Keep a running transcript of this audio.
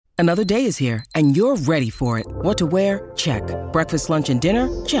Another day is here, and you're ready for it. What to wear? Check. Breakfast, lunch, and dinner?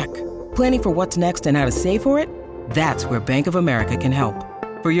 Check. Planning for what's next and how to save for it? That's where Bank of America can help.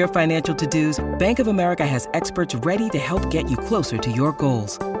 For your financial to-dos, Bank of America has experts ready to help get you closer to your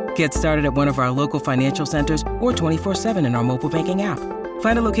goals. Get started at one of our local financial centers or 24/7 in our mobile banking app.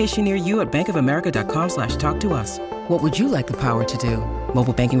 Find a location near you at bankofamerica.com/talktous. What would you like the power to do?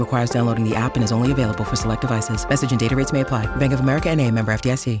 Mobile banking requires downloading the app and is only available for select devices. Message and data rates may apply. Bank of America N.A., member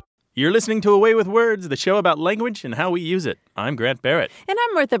FDIC. You're listening to Away with Words, the show about language and how we use it. I'm Grant Barrett. And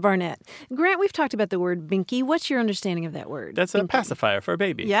I'm Martha Barnett. Grant, we've talked about the word binky. What's your understanding of that word? That's binky? A pacifier for a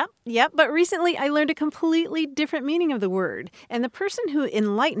baby. Yep. But recently I learned a completely different meaning of the word. And the person who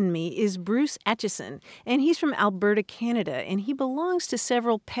enlightened me is Bruce Atchison. And he's from Alberta, Canada. And he belongs to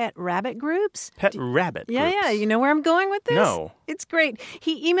several pet rabbit groups. Pet rabbit groups? Yeah. You know where I'm going with this? No. It's great.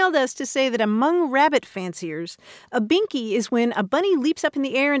 He emailed us to say that among rabbit fanciers, a binky is when a bunny leaps up in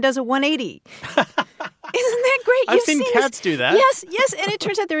the air and does a 180. Isn't that great? I've seen cats do that. Yes. And it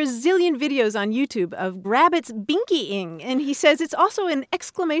turns out there are a zillion videos on YouTube of rabbits binkying. And he says it's also an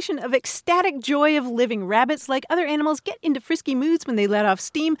exclamation of ecstatic joy of living. Rabbits, like other animals, get into frisky moods when they let off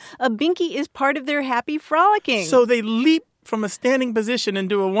steam. A binky is part of their happy frolicking. So they leap from a standing position and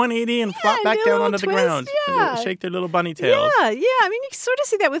do a 180 and flop back down onto the ground. Yeah. Shake their little bunny tails. Yeah. I mean, you sort of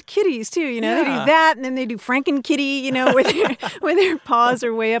see that with kitties, too. You know, They do that, and then they do Franken kitty, you know, where their paws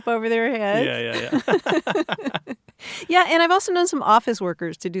are way up over their heads. Yeah. Yeah, and I've also known some office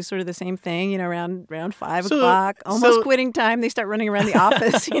workers to do sort of the same thing, you know, around 5 o'clock, almost quitting time. They start running around the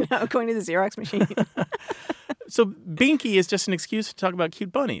office, you know, going to the Xerox machine. So binky is just an excuse to talk about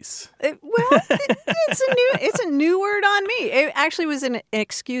cute bunnies. It's a new word on me. It actually was an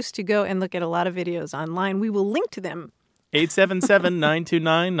excuse to go and look at a lot of videos online. We will link to them.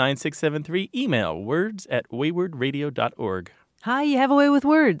 877-929-9673. Email words@waywardradio.org. Hi, you have a way with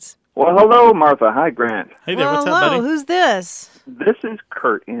words. Well, hello, Martha. Hi, Grant. Hey there, what's hello. up, buddy? Who's this? This is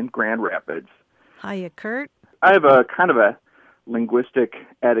Kurt in Grand Rapids. Hiya, Kurt. I have a kind of a linguistic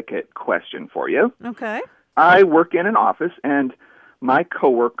etiquette question for you. Okay. I work in an office, and my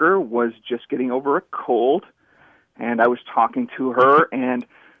coworker was just getting over a cold, and I was talking to her, and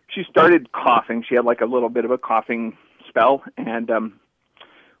she started coughing. She had like a little bit of a coughing spell, and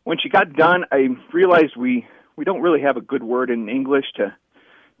when she got done, I realized we don't really have a good word in English to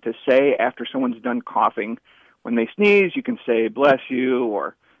say after someone's done coughing. When they sneeze, you can say bless you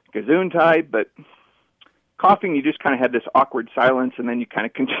or gesundheit, but coughing, you just kind of had this awkward silence, and then you kind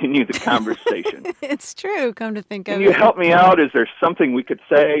of continue the conversation. It's true, come to think of it. Can you help me out? Is there something we could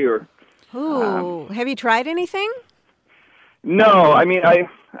say? Or have you tried anything? No, I mean, I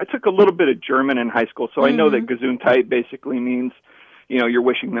took a little bit of German in high school, so I know that Gesundheit basically means, you know, you're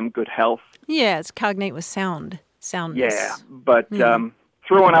wishing them good health. Yeah, it's cognate with soundness. Yeah, but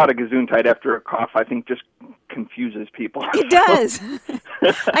throwing out a Gesundheit after a cough, I think, just confuses people. It does.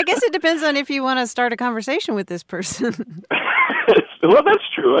 I guess it depends on if you want to start a conversation with this person. Well, that's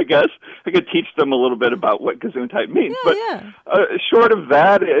true, I guess. I could teach them a little bit about what Gesundheit means. Short of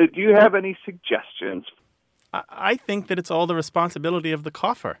that, do you have any suggestions? I think that it's all the responsibility of the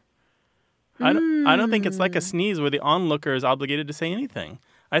cougher. I don't think it's like a sneeze where the onlooker is obligated to say anything.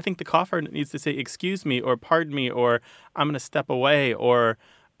 I think the cougher needs to say, excuse me, or pardon me, or I'm going to step away, or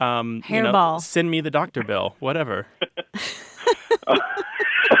hairball. Send me the doctor bill, whatever.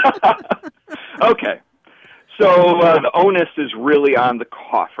 Okay. So the onus is really on the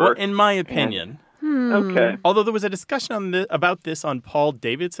cougher. Well, in my opinion. Okay. Although there was a discussion about this on Paul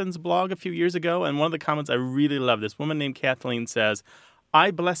Davidson's blog a few years ago, and one of the comments I really love, this woman named Kathleen says,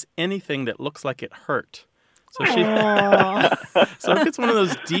 I bless anything that looks like it hurt. So so if it's one of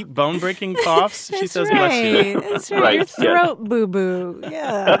those deep bone-breaking coughs, she says bless you. That's right. Your throat boo-boo.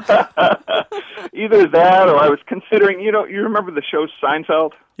 Yeah. Either that, or I was considering, you remember the show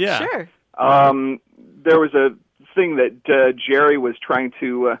Seinfeld? Yeah. Sure. There was a thing that Jerry was trying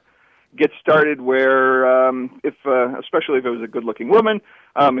to get started where, especially if it was a good-looking woman,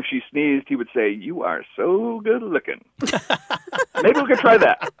 if she sneezed, he would say, "You are so good-looking." Maybe we could try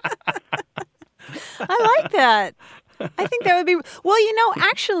that. I like that. I think that would be... Well,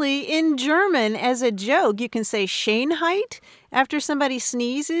 actually, in German, as a joke, you can say Schönheit after somebody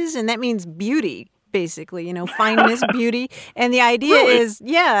sneezes, and that means beauty, basically, fineness, beauty. And the idea is,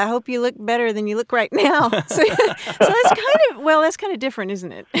 I hope you look better than you look right now. So that's kind of different,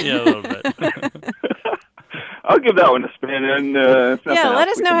 isn't it? Yeah, a little bit. I'll give that one a spin. And let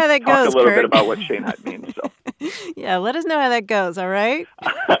us know how that goes, Kurt. Talk a little bit Kurt. about what Schönheit means. So. Yeah, let us know how that goes, all right?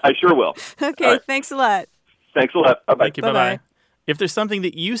 I sure will. Okay, right. Thanks a lot. Thanks a lot. Bye-bye. Thank you, bye-bye. If there's something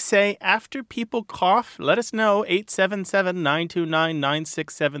that you say after people cough, let us know,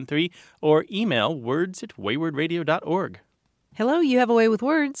 877-929-9673, or email words@waywardradio.org. Hello, you have a way with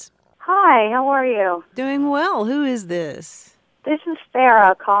words. Hi, how are you? Doing well. Who is this? This is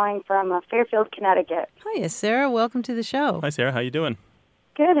Sarah calling from Fairfield, Connecticut. Hiya, Sarah. Welcome to the show. Hi, Sarah. How you doing?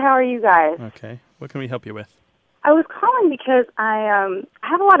 Good, how are you guys? Okay. What can we help you with? I was calling because I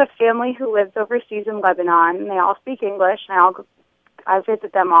have a lot of family who lives overseas in Lebanon, and they all speak English, and I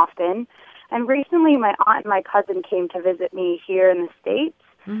visit them often. And recently my aunt and my cousin came to visit me here in the States,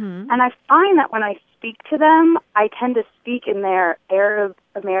 and I find that when I speak to them, I tend to speak in their Arab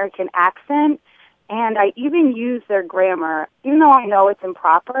American accent, and I even use their grammar, even though I know it's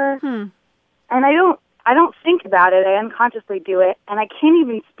improper. And I don't think about it. I unconsciously do it, and I can't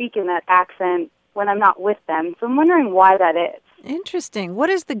even speak in that accent when I'm not with them. So I'm wondering why that is. Interesting. What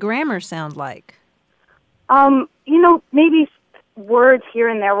does the grammar sound like? Maybe words here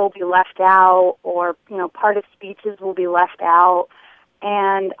and there will be left out, or, part of speeches will be left out,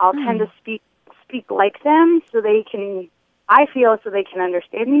 and I'll tend to speak like them so they can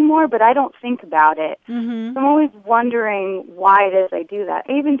understand me more, but I don't think about it. So I'm always wondering why it is I do that.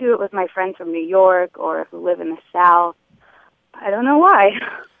 I even do it with my friends from New York or who live in the South. I don't know why.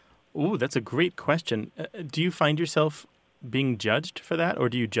 Ooh, that's a great question. Do you find yourself being judged for that, or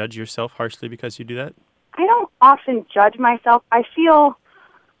do you judge yourself harshly because you do that? I don't often judge myself. I feel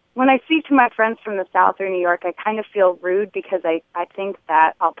when I speak to my friends from the South or New York, I kind of feel rude because I think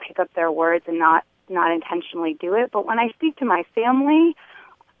that I'll pick up their words and not intentionally do it. But when I speak to my family,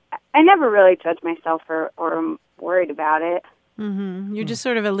 I never really judge myself or am worried about it. You're just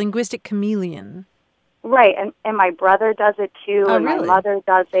sort of a linguistic chameleon. Right, and my brother does it too, and really? my mother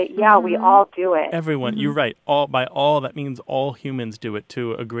does it. Yeah, we all do it. Everyone, you're right. By all, that means all humans do it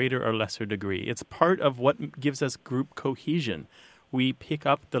to a greater or lesser degree. It's part of what gives us group cohesion. We pick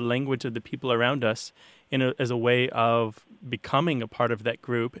up the language of the people around us as a way of becoming a part of that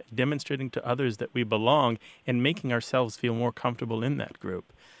group, demonstrating to others that we belong, and making ourselves feel more comfortable in that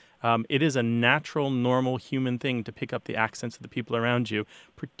group. It is a natural, normal human thing to pick up the accents of the people around you,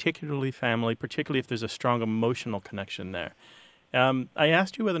 particularly family, particularly if there's a strong emotional connection there. I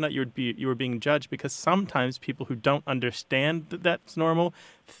asked you whether or not you were being judged because sometimes people who don't understand that that's normal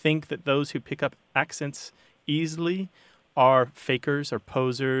think that those who pick up accents easily are fakers or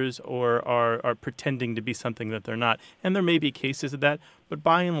posers or are pretending to be something that they're not. And there may be cases of that, but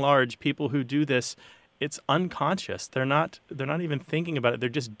by and large, people who do this, it's unconscious. They're not even thinking about it. They're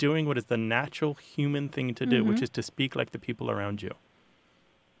just doing what is the natural human thing to do, which is to speak like the people around you.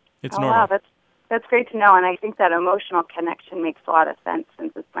 It's normal. Wow, that's great to know, and I think that emotional connection makes a lot of sense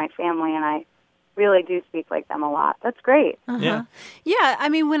since it's my family, and I really do speak like them a lot. That's great. Yeah. Yeah, I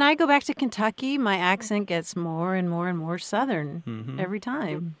mean, when I go back to Kentucky, my accent gets more and more and more Southern every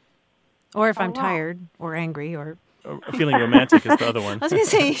time. Or if I'm tired or angry or... Feeling romantic is the other one. I was going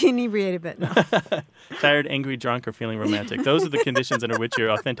to say inebriated, but no. Tired, angry, drunk, or feeling romantic. Those are the conditions under which your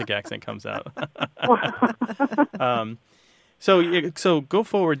authentic accent comes out. So go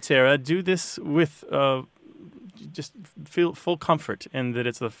forward, Sarah. Do this with just feel full comfort and that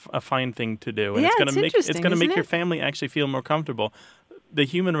it's a fine thing to do. And Yeah, it's going to make isn't your it? family actually feel more comfortable. The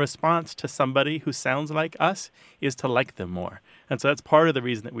human response to somebody who sounds like us is to like them more. And so that's part of the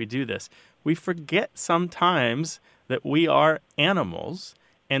reason that we do this. We forget sometimes that we are animals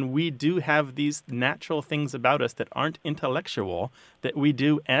and we do have these natural things about us that aren't intellectual that we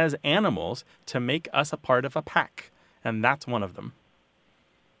do as animals to make us a part of a pack. And that's one of them.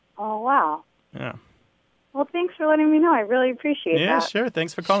 Oh, wow. Yeah. Well, thanks for letting me know. I really appreciate that. Yeah, sure.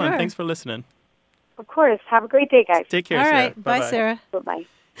 Thanks for calling. Sure. Thanks for listening. Of course. Have a great day, guys. Take care, All Sarah. right. Bye, Bye-bye. Sarah. Bye-bye.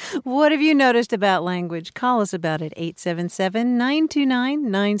 What have you noticed about language? Call us about it,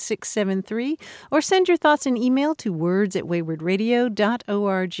 877-929-9673, or send your thoughts in email to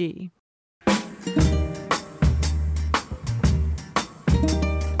words@waywardradio.org.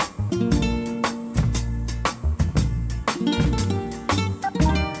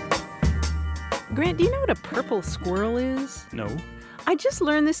 Grant, do you know what a purple squirrel is? No. I just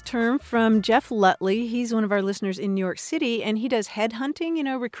learned this term from Jeff Lutley. He's one of our listeners in New York City, and he does headhunting,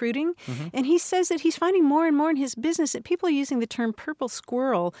 recruiting. And he says that he's finding more and more in his business that people are using the term purple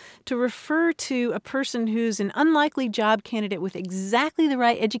squirrel to refer to a person who's an unlikely job candidate with exactly the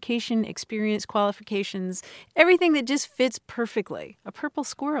right education, experience, qualifications, everything that just fits perfectly. A purple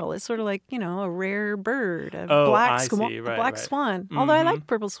squirrel is sort of like, a rare bird, a black I see. Right, black right. swan. Although I like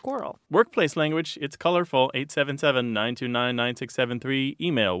purple squirrel. Workplace language, it's colorful. 877-929-9673.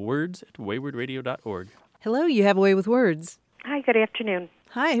 Email words@waywardradio.org. Hello, you have a way with words. Hi, good afternoon.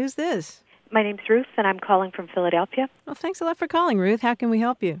 Hi, who's this? My name's Ruth, and I'm calling from Philadelphia. Well, thanks a lot for calling, Ruth. How can we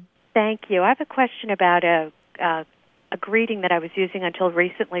help you? Thank you. I have a question about a greeting that I was using until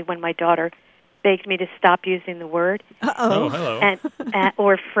recently when my daughter begged me to stop using the word. Oh, hello. And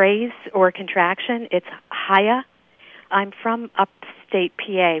or phrase or contraction. It's hiya. I'm from upstate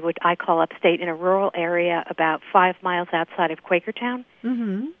PA, what I call upstate, in a rural area about 5 miles outside of Quakertown.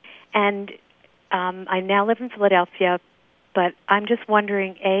 Mm-hmm. And I now live in Philadelphia, but I'm just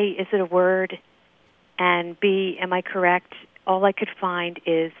wondering, A, is it a word? And B, am I correct? All I could find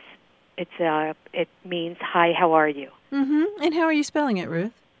is it means, hi, how are you? Mm-hmm. And how are you spelling it,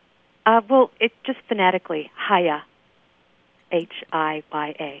 Ruth? Well, it just phonetically, hiya,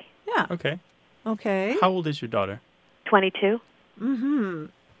 H-I-Y-A. Yeah. Okay. Okay. How old is your daughter? 22. Mm-hmm.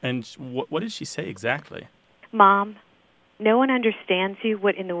 And what did she say exactly? Mom, no one understands you.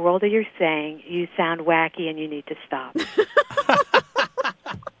 What in the world are you saying? You sound wacky and you need to stop.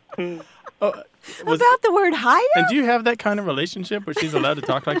 About the word hiya? And do you have that kind of relationship where she's allowed to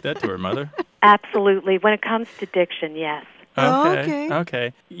talk like that to her mother? Absolutely. When it comes to diction, yes. Okay.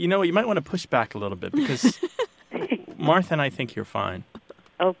 Okay. You know, you might want to push back a little bit because Martha and I think you're fine.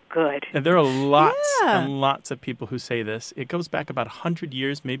 Oh, good. And there are lots Yeah. and lots of people who say this. It goes back about 100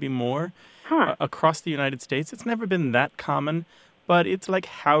 years, maybe more, Huh. across the United States. It's never been that common, but it's like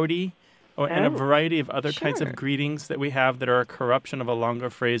howdy and a Oh. variety of other kinds Sure. of greetings that we have that are a corruption of a longer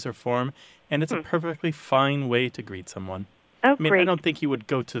phrase or form. And it's a perfectly fine way to greet someone. Oh, I mean, great. I don't think you would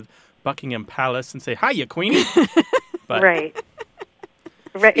go to Buckingham Palace and say, "Hiya, Queenie." But, Right.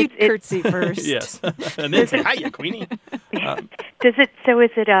 Right. You curtsy first. Yes. And then say, "Hiya, Queenie." Does it? So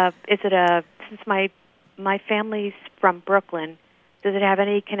is it a? Since my family's from Brooklyn, does it have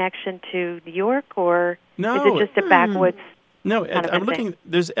any connection to New York, or No. is it just a backwoods? No, kind of a I'm looking. thing?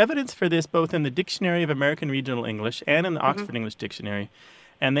 There's evidence for this both in the Dictionary of American Regional English and in the Oxford English Dictionary.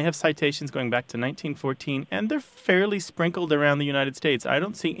 And they have citations going back to 1914, and they're fairly sprinkled around the United States. I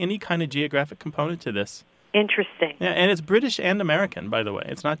don't see any kind of geographic component to this. Interesting. Yeah, and it's British and American, by the way.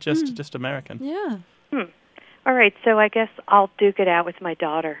 It's not just American. Yeah. All right. So I guess I'll duke it out with my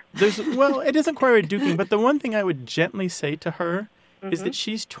daughter. Well, it isn't quite duking, but the one thing I would gently say to her is that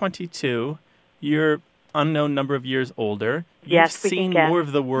she's 22. You're unknown number of years older. Yes, You've we can seen guess. more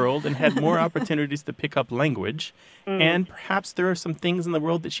of the world and had more opportunities to pick up language. And perhaps there are some things in the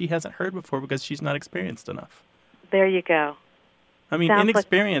world that she hasn't heard before because she's not experienced enough. There you go. I mean, Sounds like-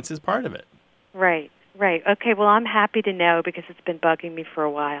 inexperience is part of it. Right. Right. Okay. Well, I'm happy to know because it's been bugging me for a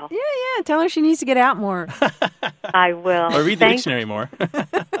while. Yeah. Tell her she needs to get out more. I will. Or read the dictionary more.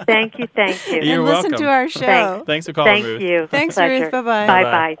 Thank you. Thank you. You're and listen welcome. to our show. Thanks for calling, Thank Ruth. you. Thanks, Pleasure. Ruth. Bye-bye.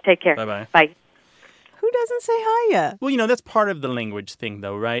 Bye-bye. Take care. Bye-bye. Bye. Who doesn't say hiya? Well, you know, that's part of the language thing,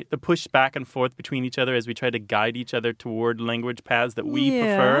 though, right? The push back and forth between each other as we try to guide each other toward language paths that we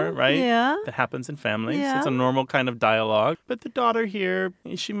Yeah, prefer, right? yeah. That happens in families. Yeah. It's a normal kind of dialogue. But the daughter here,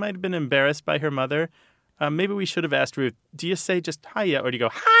 she might have been embarrassed by her mother. Maybe we should have asked Ruth, do you say just hiya or do you go,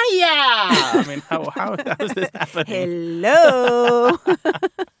 hiya? I mean, how is this happening? Hello.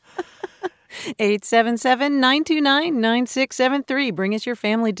 877-929-9673. Bring us your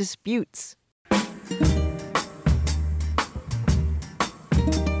family disputes.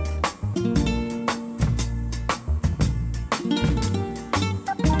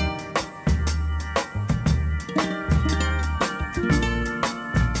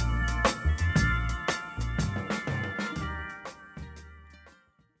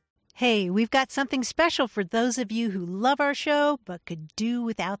 Hey, we've got something special for those of you who love our show but could do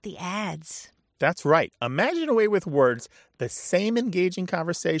without the ads. That's right. Imagine a way with words, the same engaging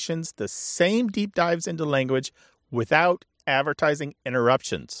conversations, the same deep dives into language without advertising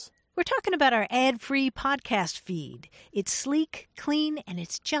interruptions. We're talking about our ad-free podcast feed. It's sleek, clean, and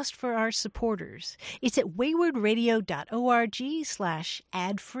it's just for our supporters. It's at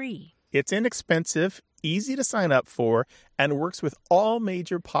waywardradio.org/ad-free. It's inexpensive, easy to sign up for, and works with all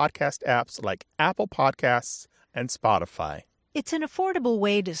major podcast apps like Apple Podcasts and Spotify. It's an affordable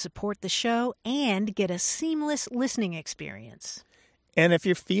way to support the show and get a seamless listening experience. And if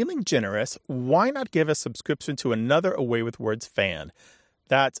you're feeling generous, why not give a subscription to another Away with Words fan?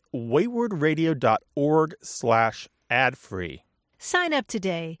 That's waywardradio.org/ad-free. Sign up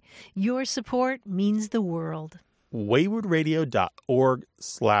today. Your support means the world.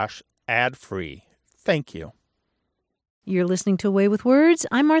 waywardradio.org/ad-free. Thank you. You're listening to Away with Words.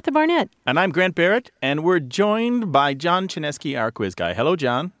 I'm Martha Barnett. And I'm Grant Barrett, and we're joined by John Chinesky, our quiz guy. Hello,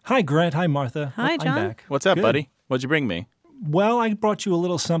 John. Hi, Grant. Hi, Martha. Hi, I'm John. back. What's up, Good. buddy? What'd you bring me? Well, I brought you a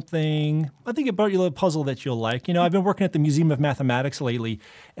little something. I think I brought you a little puzzle that you'll like. You know, I've been working at the Museum of Mathematics lately,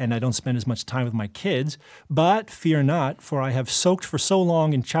 and I don't spend as much time with my kids. But fear not, for I have soaked for so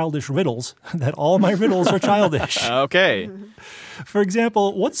long in childish riddles that all my riddles are childish. Okay. For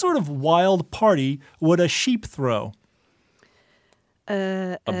example, what sort of wild party would a sheep throw?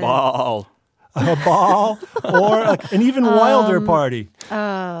 A ball. A ball or an even wilder party?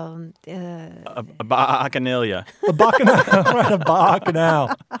 A bacchanalia. A bacchanal. Right, a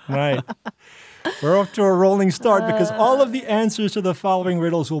bacchanal. Right. We're off to a rolling start because all of the answers to the following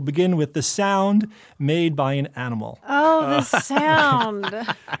riddles will begin with the sound made by an animal. Oh, the sound.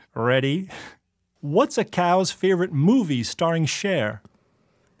 Ready? What's a cow's favorite movie starring Cher?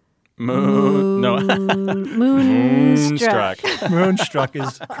 Moonstruck. Moonstruck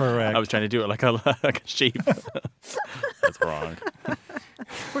is correct. I was trying to do it like a sheep. That's wrong.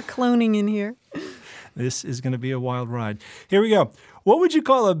 We're cloning in here. This is going to be a wild ride. Here we go. What would you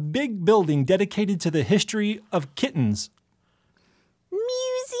call a big building dedicated to the history of kittens?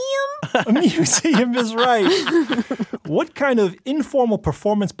 Museum. A museum is right. What kind of informal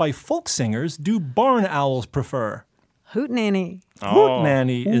performance by folk singers do barn owls prefer? Hootenanny.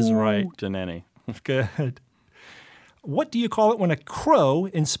 Hootenanny is right. Hootenanny. Good. What do you call it when a crow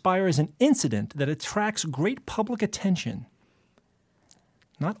inspires an incident that attracts great public attention?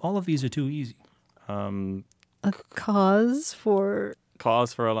 Not all of these are too easy. A cause for...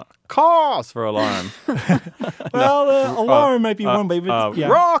 Cause for alarm. Cause for alarm. Well, alarm might be one, but yeah.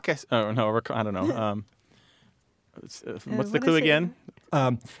 Raucous. Oh, no, I don't know. What's the clue again?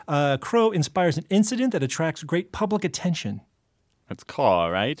 A crow inspires an incident that attracts great public attention. It's caw,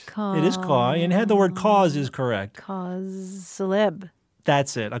 right? It is caw, and had the word cause is correct. Cause celeb.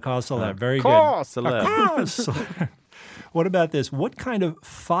 That's it, a cause celeb. Very Caw good. celeb. A cause celeb. What about this? What kind of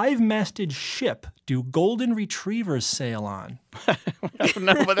five-masted ship do golden retrievers sail on?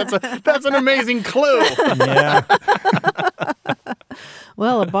 No, but that's an amazing clue. Yeah.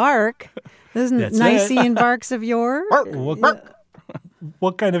 Well, a bark. Those Nicene barks of yore.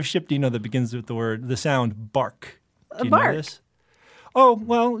 What kind of ship do you know that begins with the sound bark? Do you know bark. this? Oh,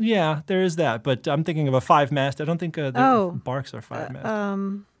 well, yeah, there is that. But I'm thinking of a five-mast. I don't think barks are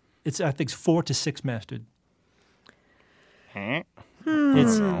five-masted. I think it's 4 to 6-masted.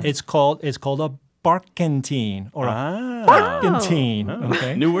 It's called a barkentine or a barkentine.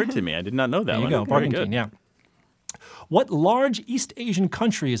 Okay. New word to me. I did not know that There you one. go, barkentine, yeah. What large East Asian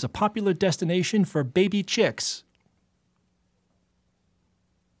country is a popular destination for baby chicks?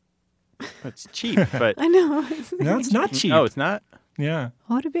 It's cheap, but I know. No, it's not cheap. Oh, it's not? Yeah.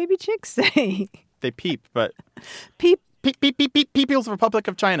 What do baby chicks say? They peep, but Peep. peep, peep, peep, peep, People's Republic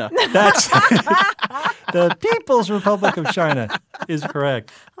of China. That's the People's Republic of China is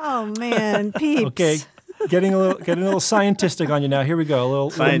correct. Oh man, peeps. Okay, getting a little scientific on you now. Here we go. A little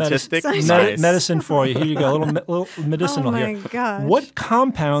Scientific? medicine, medicine for you. Here you go. A little medicinal Oh my here. gosh. What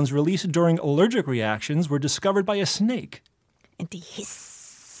compounds released during allergic reactions were discovered by a snake?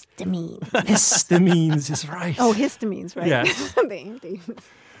 Antihistamine. Histamines is right. Oh, histamines, right? Yes. The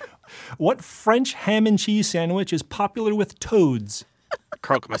What French ham and cheese sandwich is popular with toads?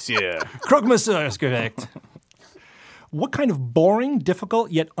 Croque Monsieur. Croque monsieur is correct. What kind of boring,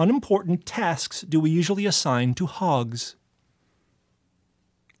 difficult, yet unimportant tasks do we usually assign to hogs?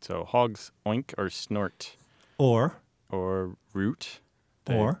 So hogs oink or snort Or root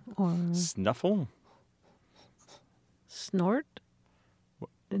or snuffle. snort.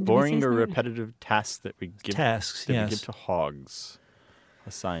 Did we Boring say or snort? repetitive tasks that we give tasks, that yes. we give to hogs,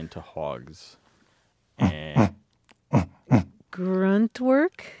 assigned to hogs. And Grunt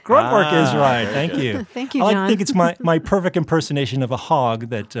work. grunt work is right. very Thank good. you. Thank you, I John. think it's my perfect impersonation of a hog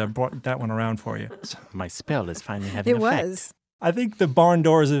that brought that one around for you. my spell is finally having It effect. was. I think the barn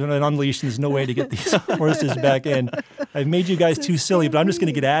doors have been unleashed and there's no way to get these horses back in. I've made you guys too silly, but I'm just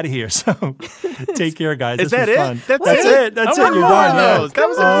going to get out of here. So take care, guys. Is This that was it? fun. That's it. That's Oh, it. You're one done. of Yeah. those. That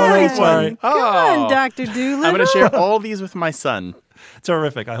was a Oh, great sorry. one. Come Oh. on, Dr. Doolittle. I'm going to share all these with my son.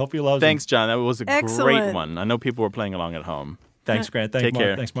 Terrific. I hope you love Thanks, John. That was a great Excellent. one. I know people were playing along at home. them. Thanks, Grant. Take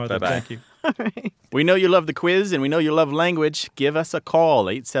care. Thanks, Martha. Bye-bye. Thank you. We know you love the quiz, and we know you love language. Give us a call,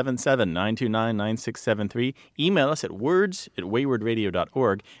 877-929-9673. Email us at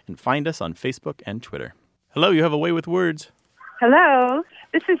words@waywardradio.org, and find us on Facebook and Twitter. Hello, you have a Way with Words. Hello,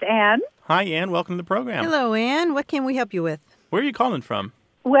 this is Anne. Hi, Ann. Welcome to the program. Hello, Anne. What can we help you with? Where are you calling from?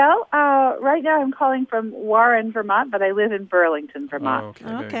 Well, right now I'm calling from Warren, Vermont, but I live in Burlington, Vermont. Okay,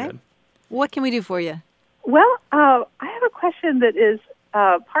 very Okay. good. What can we do for you? Well, I have a question that is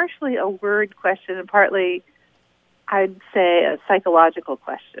partially a word question and partly, I'd say, a psychological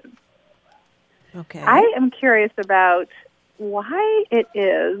question. Okay. I am curious about why it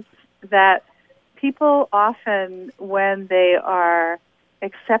is that people often, when they are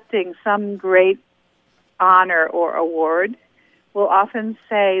accepting some great honor or award, will often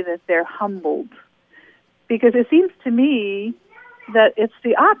say that they're humbled. Because it seems to me that it's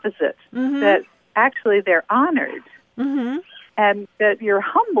the opposite, that actually they're honored. And that you're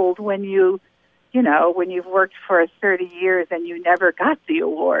humbled when when you've worked for 30 years and you never got the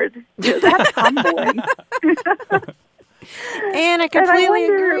award. That's humbling. And I completely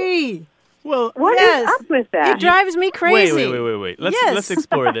agree. Well, what is up with that? It drives me crazy. Wait. Let's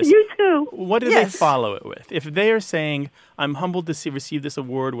explore this. You too. What do they follow it with? If they are saying, I'm humbled to receive this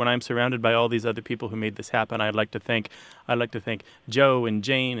award when I'm surrounded by all these other people who made this happen, I'd like to thank Joe and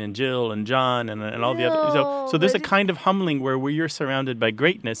Jane and Jill and John and all the other. So there's a kind of humbling where you're surrounded by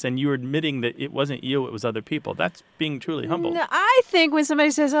greatness and you're admitting that it wasn't you, it was other people. That's being truly humble. No, I think when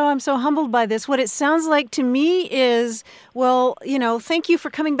somebody says, I'm so humbled by this, what it sounds like to me is, thank you for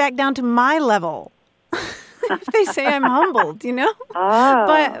coming back down to my level. If they say I'm humbled, Oh.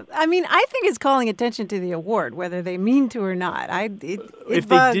 But, I think it's calling attention to the award, whether they mean to or not. It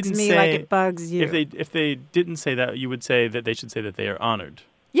bugs me like it bugs you. If they didn't say that, you would say that they should say that they are honored.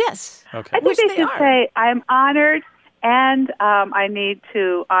 Yes. Okay. I think they should say, I'm honored, and I need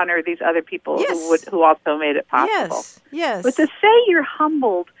to honor these other people who also made it possible. Yes. But to say you're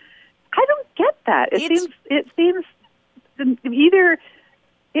humbled, I don't get that. It seems either...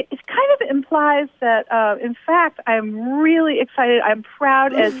 It kind of implies that, in fact, I'm really excited. I'm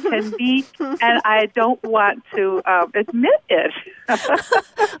proud as can be, and I don't want to admit it.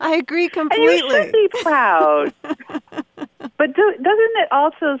 I agree completely. And you should be proud. But doesn't it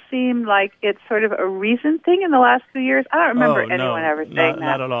also seem like it's sort of a recent thing in the last few years? I don't remember anyone ever saying that.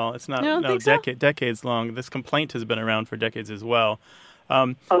 Not at all. It's not. Decades long. This complaint has been around for decades as well.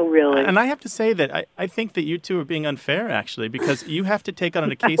 Oh, really? And I have to say that I think that you two are being unfair, actually, because you have to take it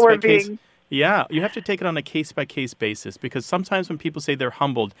on a case-by-case... Yeah, you have to take it on a case-by-case basis, because sometimes when people say they're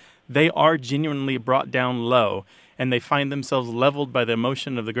humbled, they are genuinely brought down low, and they find themselves leveled by the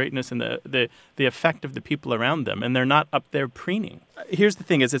emotion of the greatness and the effect of the people around them, and they're not up there preening. Here's the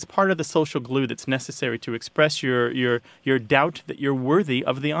thing, is it's part of the social glue that's necessary to express your doubt that you're worthy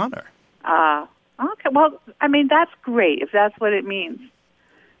of the honor. Okay, well, that's great, if that's what it means.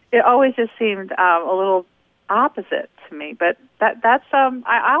 It always just seemed a little opposite to me, but that's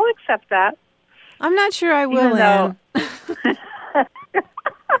I'll accept that. I'm not sure I will, Anne.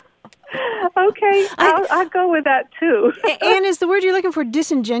 Okay, I'll go with that too. Anne, is the word you're looking for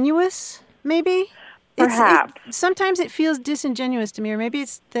disingenuous? Maybe. Perhaps. Sometimes it feels disingenuous to me, or maybe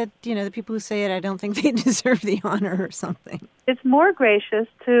it's that the people who say it, I don't think they deserve the honor or something. It's more gracious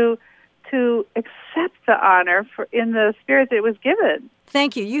to accept the honor in the spirit that it was given.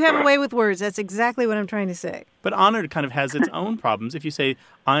 Thank you. You have a way with words. That's exactly what I'm trying to say. But honored kind of has its own problems. If you say,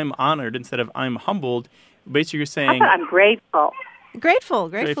 I'm honored instead of I'm humbled, basically you're saying... I'm grateful.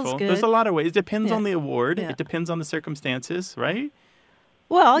 Grateful's good. There's a lot of ways. It depends on the award. Yeah. It depends on the circumstances, right?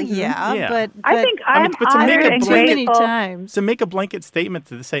 Well, yeah. But I think I'm honored and grateful. To make a blanket statement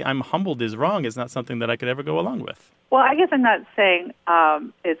to say I'm humbled is wrong is not something that I could ever go along with. Well, I guess I'm not saying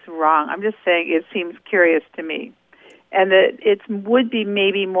it's wrong. I'm just saying it seems curious to me. And that it would be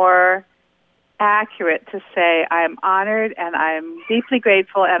maybe more accurate to say I'm honored and I'm deeply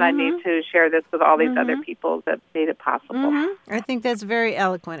grateful and I need to share this with all these other people that made it possible. I think that's very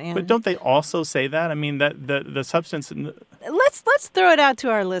eloquent, Anne. But don't they also say that? That the substance... Let's throw it out to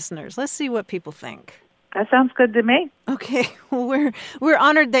our listeners. Let's see what people think. That sounds good to me. Okay. Well, we're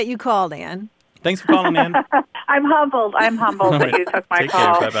honored that you called, Anne. Thanks for calling, Anne. I'm humbled that you took my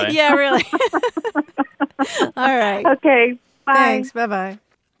call. Take care. Bye-bye. Yeah, really. All right. Okay. Bye. Thanks. Bye-bye.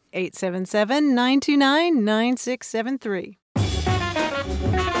 877-929-9673.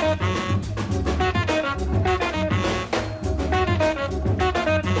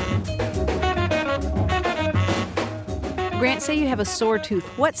 Grant, say you have a sore tooth.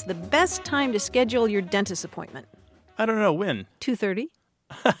 What's the best time to schedule your dentist appointment? I don't know. When? 2:30.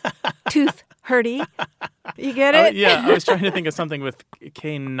 Tooth hurty. You get it? Yeah, I was trying to think of something with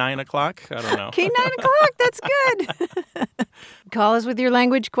K 9 o'clock. I don't know. K 9 o'clock, that's good. Call us with your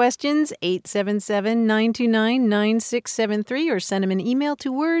language questions, 877-929-9673, or send them an email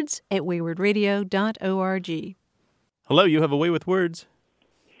to words@waywardradio.org. Hello, you have a way with words.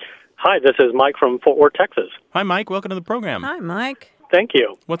 Hi, this is Mike from Fort Worth, Texas. Hi, Mike. Welcome to the program. Hi, Mike. Thank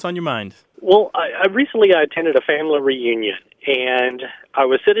you. What's on your mind? Well, I recently attended a family reunion, and I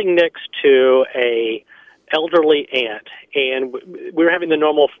was sitting next to a elderly aunt, and we were having the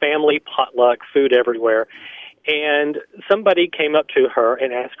normal family potluck, food everywhere, and somebody came up to her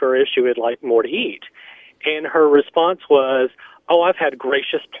and asked her if she would like more to eat. And her response was, "Oh, I've had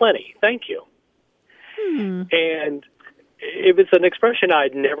gracious plenty. Thank you." And it was an expression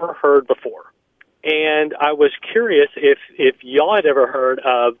I'd never heard before. And I was curious if y'all had ever heard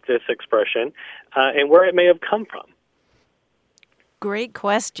of this expression and where it may have come from. Great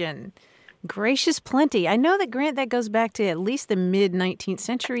question. Gracious plenty. I know that, Grant, that goes back to at least the mid-19th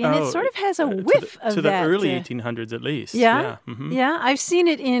century, and it sort of has a whiff of that. To the early 1800s, at least. Yeah? Mm-hmm. Yeah. I've seen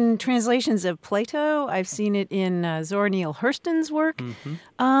it in translations of Plato. I've seen it in Zora Neale Hurston's work.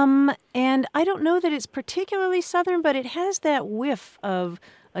 Mm-hmm. And I don't know that it's particularly Southern, but it has that whiff of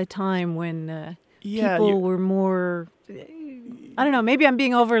a time when people were more... I don't know. Maybe I'm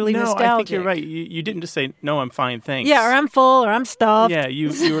being overly nostalgic. No, I think you're right. You didn't just say, "No, I'm fine, thanks." Yeah, or I'm full, or I'm stuffed. Yeah, you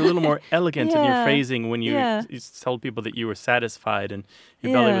were a little more elegant in your phrasing when you told people that you were satisfied and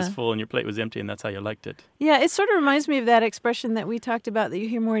your belly was full and your plate was empty, and that's how you liked it. Yeah, it sort of reminds me of that expression that we talked about that you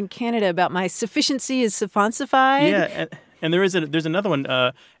hear more in Canada about my sufficiency is suffoncified. Yeah, and there's another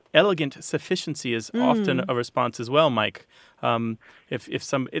one. Elegant sufficiency is often a response as well, Mike.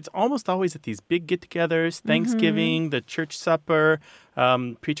 It's almost always at these big get-togethers, Thanksgiving, the church supper,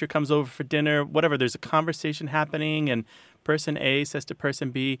 preacher comes over for dinner, whatever. There's a conversation happening, and person A says to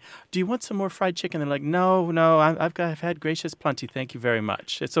person B, "Do you want some more fried chicken?" They're like, "No, I've had gracious plenty, thank you very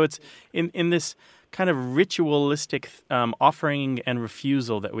much." So it's in this kind of ritualistic offering and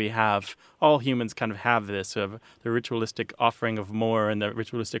refusal that we have. All humans kind of have this, the ritualistic offering of more and the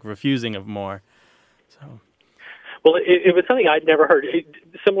ritualistic refusing of more. So, well, it was something I'd never heard.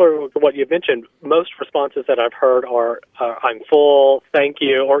 Similar to what you mentioned, most responses that I've heard are "I'm full, thank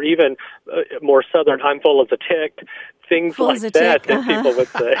you," or even more Southern, "I'm full as a tick." Things full like that people would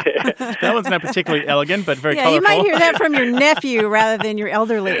say. That one's not particularly elegant, but very colorful. You might hear that from your nephew rather than your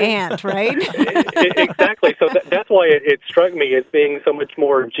elderly aunt, right? Exactly. So that's why it struck me as being so much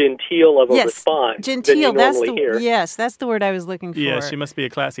more genteel of a response than you normally hear. Yes, that's the word I was looking for. Yeah, she must be a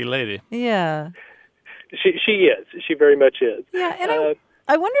classy lady. Yeah. She is. She very much is. Yeah, and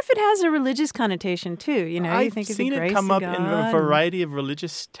I wonder if it has a religious connotation too. You know, I've seen it come up in a variety of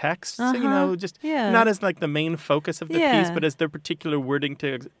religious texts. You know, just not as like the main focus of the piece, but as their particular wording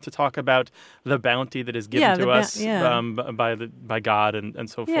to talk about the bounty that is given to us by God and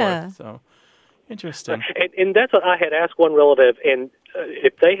so forth. So interesting. And that's what I had asked one relative, and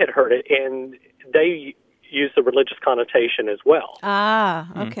if they had heard it, and they use the religious connotation as well.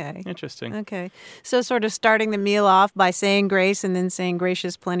 Okay. Interesting. Okay. So sort of starting the meal off by saying grace and then saying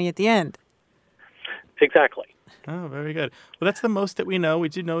gracious plenty at the end. Exactly. Oh, very good. Well, that's the most that we know. We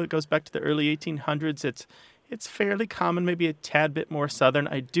do know it goes back to the early 1800s. It's fairly common, maybe a tad bit more Southern.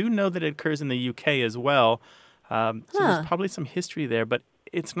 I do know that it occurs in the UK as well. So there's probably some history there, but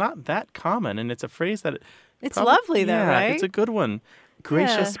it's not that common, and it's a phrase that... It's lovely, though, right? It's a good one.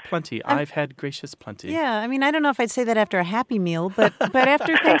 Gracious plenty. I've had gracious plenty. Yeah, I mean, I don't know if I'd say that after a happy meal, but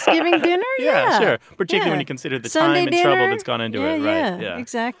after Thanksgiving dinner, yeah. Sure. Particularly when you consider the Sunday time and trouble that's gone into it, right? Yeah,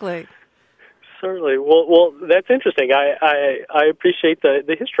 exactly. Certainly. Well, that's interesting. I appreciate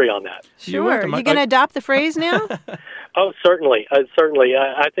the history on that. Sure. You going to adopt the phrase now? Oh, certainly. Certainly.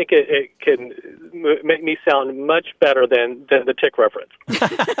 I think it can make me sound much better than the tick reference.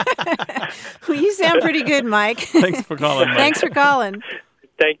 Well, you sound pretty good, Mike. Thanks for calling, Mike. Thanks for calling.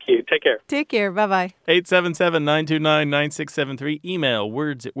 Thank you. Take care. Take care. Bye-bye. 877-929-9673. Email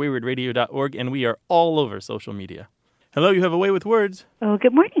words@waywardradio.org, and we are all over social media. Hello, you have a way with words. Oh,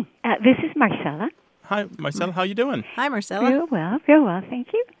 good morning. This is Marcella. Hi, Marcella. How you doing? Hi, Marcella. Very well,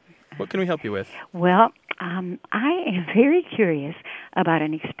 thank you. What can we help you with? Well, I am very curious about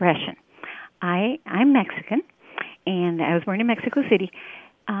an expression. I'm Mexican, and I was born in Mexico City.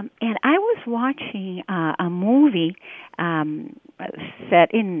 And I was watching a movie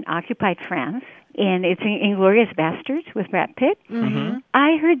set in occupied France, and it's Inglourious Bastards with Brad Pitt. Mm-hmm.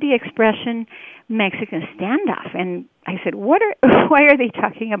 I heard the expression Mexican standoff, and I said, why are they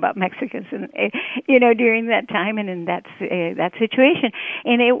talking about Mexicans during that time and in that situation?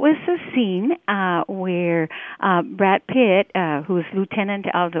 And it was a scene where Brad Pitt, who's Lieutenant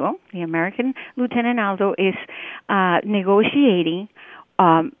Aldo, the American Lieutenant Aldo, is negotiating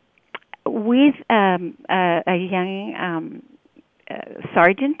with a young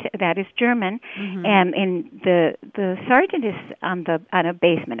sergeant that is German, and the sergeant is on a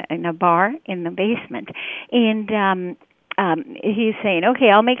basement, in a bar in the basement, and he's saying, "Okay,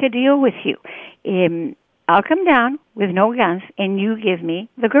 I'll make a deal with you. I'll come down with no guns, and you give me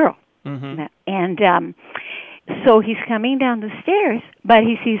the girl." Mm-hmm. And so he's coming down the stairs, but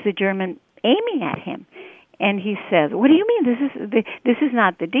he sees the German aiming at him, and he says, "What do you mean? This is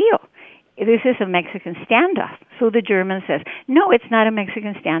not the deal." this is a Mexican standoff. So the German says, no, it's not a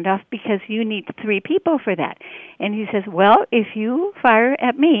Mexican standoff because you need 3 people for that. And he says, well, if you fire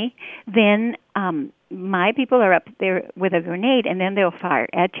at me, then my people are up there with a grenade, and then they'll fire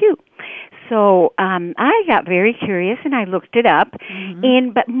at you. So I got very curious, and I looked it up.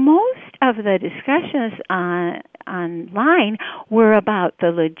 But most of the discussions online were about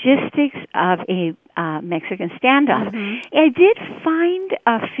the logistics of a Mexican standoff. I did find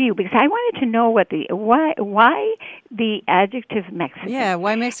a few because I wanted to know why the adjective Mexican. Yeah,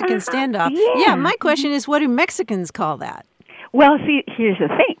 why Mexican standoff? Yeah. My question is, what do Mexicans call that? Well, see, here's the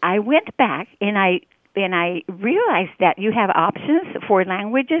thing. I went back and I realized that you have options for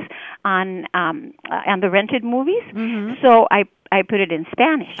languages on the rented movies. So I put it in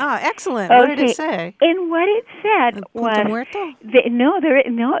Spanish. Oh, excellent. What did it say? And what it said was Punto muerto?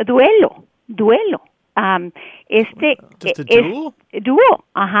 Duelo. Just a duel? Duel.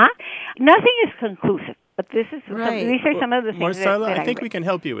 Nothing is conclusive. But these are some of the things Marcella, that I think we can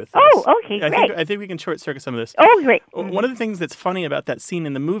help you with this. Oh, okay, great. I think we can short-circuit some of this. Oh, great. One of the things that's funny about that scene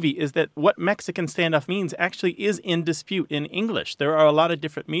in the movie is that what Mexican standoff means actually is in dispute in English. There are a lot of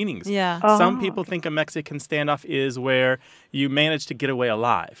different meanings. Yeah. Some people think a Mexican standoff is where you manage to get away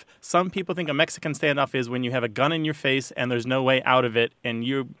alive. Some people think a Mexican standoff is when you have a gun in your face and there's no way out of it, and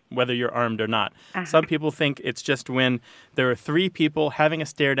whether you're armed or not. Some people think it's just when there are 3 people having a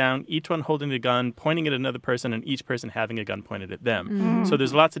stare down, each one holding a gun, pointing at another person, and each person having a gun pointed at them. So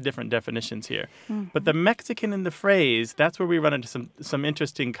there's lots of different definitions here. But the Mexican in the phrase, that's where we run into some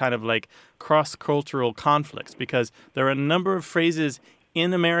interesting kind of like cross-cultural conflicts, because there are a number of phrases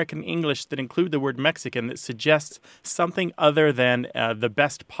in American English that include the word Mexican that suggests something other than the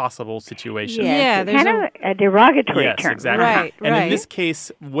best possible situation. Yeah, there's kind of a derogatory term. Yes, exactly. Right, and in this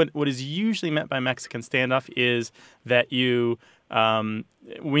case, what is usually meant by Mexican standoff is that you,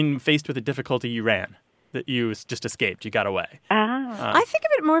 when faced with a difficulty, you ran. That you just escaped, you got away. I think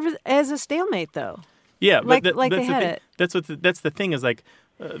of it more as a stalemate, though. Yeah, like but they had it. That's the thing is like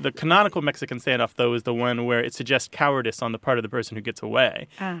the canonical Mexican standoff though is the one where it suggests cowardice on the part of the person who gets away,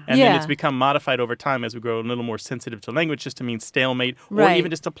 and then it's become modified over time as we grow a little more sensitive to language, just to mean stalemate or even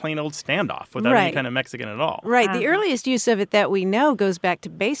just a plain old standoff without any kind of Mexican at all. Right. The earliest use of it that we know goes back to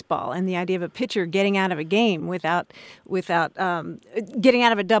baseball and the idea of a pitcher getting out of a game without getting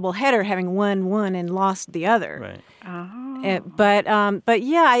out of a doubleheader, having won one and lost the other. Right. But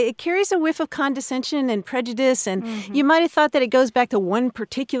yeah, it carries a whiff of condescension and prejudice, and you might have thought that it goes back to one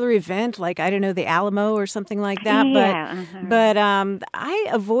particular event, like, I don't know, the Alamo or something like that. But I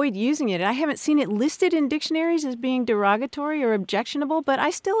avoid using it. I haven't seen it listed in dictionaries as being derogatory or objectionable, but I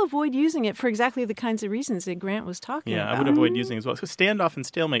still avoid using it for exactly the kinds of reasons that Grant was talking about. Yeah, I would avoid using it as well. So standoff and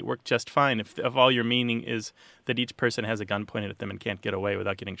stalemate work just fine if all your meaning is that each person has a gun pointed at them and can't get away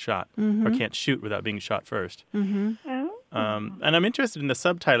without getting shot, or can't shoot without being shot first. And I'm interested in the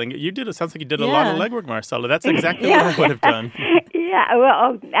subtitling. It sounds like you did a lot of legwork, Marcella. That's exactly what I would have done. Yeah,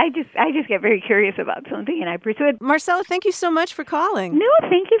 well, I just get very curious about something, and I pursue it. Marcella, thank you so much for calling. No,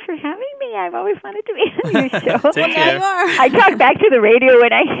 thank you for having me. I've always wanted to be on your show. Take care. You are. I talk back to the radio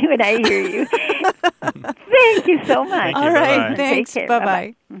when I hear you. Thank you so much. All right, Bye-bye. thanks. Take care.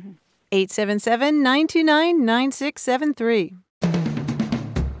 Bye-bye. 877-929-9673.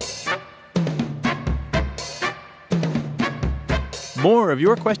 More of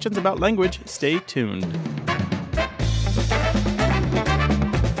your questions about language. Stay tuned.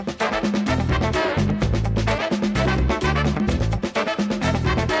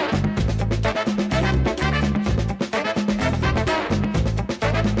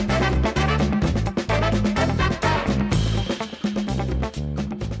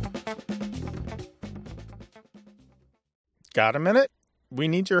 Got a minute? We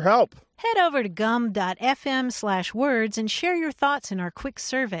need your help. Head over to gum.fm/words and share your thoughts in our quick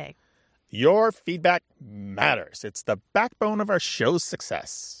survey. Your feedback matters. It's the backbone of our show's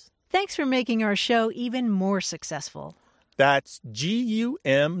success. Thanks for making our show even more successful. That's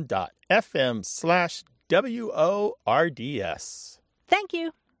gum.fm/WORDS. Thank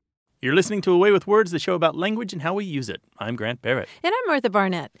you. You're listening to Away with Words, the show about language and how we use it. I'm Grant Barrett. And I'm Martha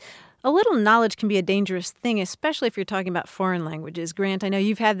Barnett. A little knowledge can be a dangerous thing, especially if you're talking about foreign languages. Grant, I know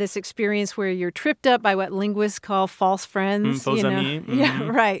you've had this experience where you're tripped up by what linguists call false friends. Faux amis. Yeah,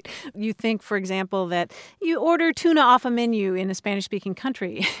 right. You think, for example, that you order tuna off a menu in a Spanish-speaking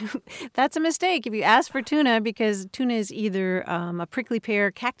country. That's a mistake if you ask for tuna, because tuna is either a prickly pear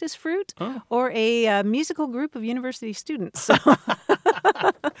cactus fruit or a musical group of university students. So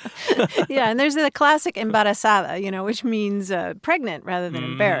Yeah, and there's the classic embarazada, which means pregnant rather than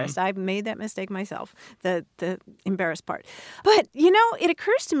embarrassed. I've made that mistake myself, the embarrassed part. But, it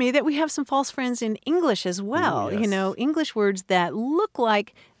occurs to me that we have some false friends in English as well. Ooh, yes. English words that look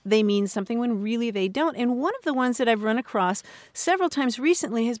like they mean something when really they don't. And one of the ones that I've run across several times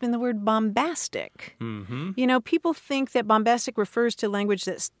recently has been the word bombastic. Mm-hmm. People think that bombastic refers to language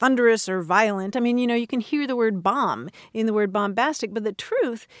that's thunderous or violent. I mean, you can hear the word bomb in the word bombastic, but the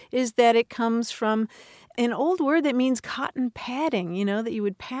truth is that it comes from an old word that means cotton padding, that you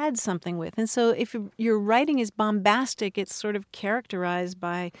would pad something with. And so if your writing is bombastic, it's sort of characterized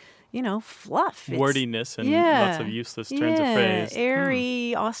by fluff. Wordiness and lots of useless turns of phrase.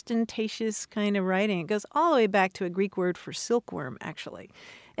 Airy, ostentatious kind of writing. It goes all the way back to a Greek word for silkworm, actually.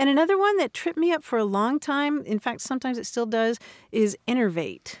 And another one that tripped me up for a long time, in fact, sometimes it still does, is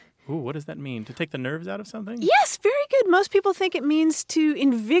enervate. Ooh, what does that mean? To take the nerves out of something? Yes, very good. Most people think it means to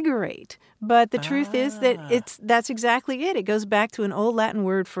invigorate, but the truth is that that's exactly it. It goes back to an old Latin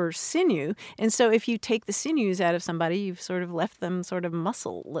word for sinew, and so if you take the sinews out of somebody, you've sort of left them sort of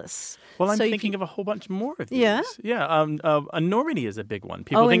muscleless. Well, I'm thinking of a whole bunch more of these. Yeah? Yeah, enormity is a big one.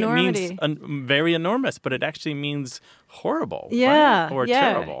 People think enormity. It means very enormous, but it actually means horrible. Yeah, right? Or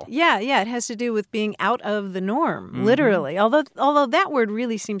yeah, terrible. Yeah. It has to do with being out of the norm, literally. Although that word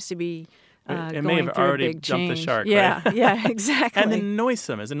really seems to be it may have already jumped the shark. Yeah, right? Yeah, exactly. And then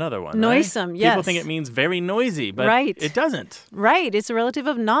noisome is another one. Noisome, right? yes. People think it means very noisy, but it doesn't. Right. It's a relative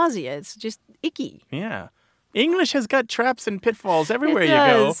of nausea. It's just icky. Yeah. English has got traps and pitfalls everywhere It you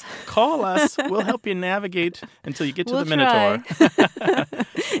go. does. Call us. We'll help you navigate until you get to We'll the Minotaur.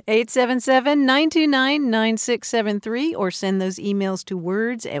 877-929-9673 or send those emails to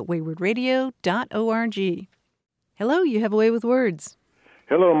words@waywardradio.org. Hello, you have a way with words.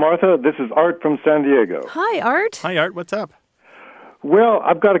 Hello, Martha. This is Art from San Diego. Hi, Art. Hi, Art. What's up? Well,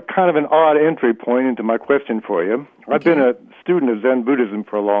 I've got a kind of an odd entry point into my question for you. Okay. I've been a student of Zen Buddhism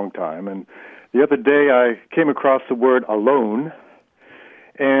for a long time, and the other day I came across the word alone,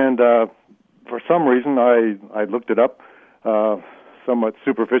 and for some reason I looked it up somewhat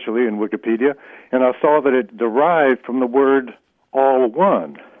superficially in Wikipedia, and I saw that it derived from the word all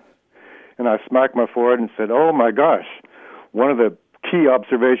one. And I smacked my forehead and said, oh my gosh, one of the key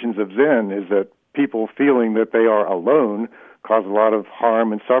observations of Zen is that people feeling that they are alone cause a lot of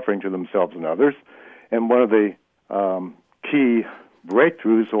harm and suffering to themselves and others. And one of the key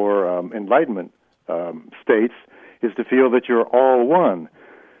breakthroughs or enlightenment states is to feel that you're all one.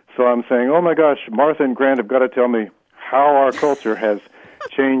 So I'm saying, oh my gosh, Martha and Grant have got to tell me how our culture has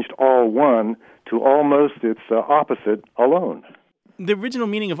changed all one to almost its opposite, alone. The original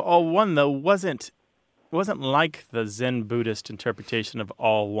meaning of all one, though, wasn't like the Zen Buddhist interpretation of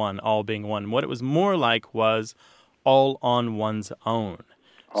all one, all being one. What it was more like was all on one's own.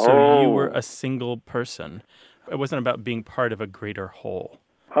 So you were a single person. It wasn't about being part of a greater whole.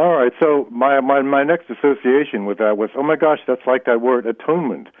 All right, so my next association with that was, oh my gosh, that's like that word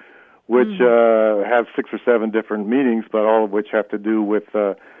atonement, which have 6 or 7 different meanings, but all of which have to do with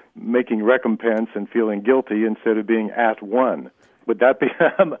making recompense and feeling guilty instead of being at one. Would that be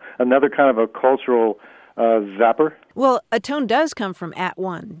another kind of a cultural zapper? Well, atone does come from at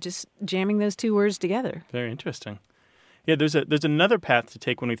one, just jamming those two words together. Very interesting. Yeah, there's another path to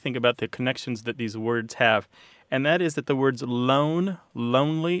take when we think about the connections that these words have, and that is that the words lone,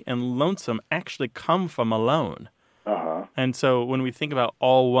 lonely, and lonesome actually come from alone. Uh-huh. And so when we think about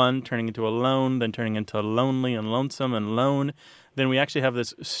all one turning into alone, then turning into lonely and lonesome and lone, then we actually have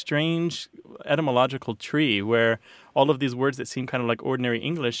this strange etymological tree where all of these words that seem kind of like ordinary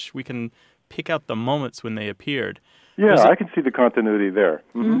English, we can pick out the moments when they appeared. Yeah, I can see the continuity there.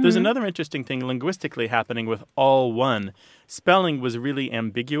 Mm-hmm. There's another interesting thing linguistically happening with all one. Spelling was really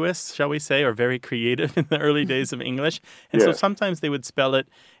ambiguous, shall we say, or very creative in the early days of English. And so sometimes they would spell it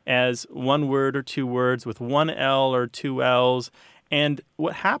as one word or two words with one L or two L's. And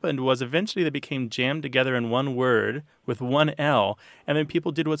what happened was eventually they became jammed together in one word with one L, and then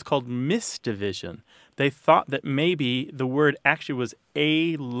people did what's called misdivision. They thought that maybe the word actually was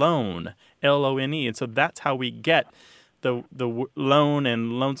alone, L-O-N-E, and so that's how we get the lone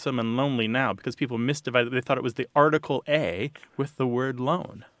and lonesome and lonely now, because people misdivided. They thought it was the article A with the word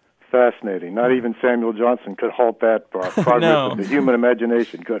lone. Fascinating. Not even Samuel Johnson could halt that progress of the human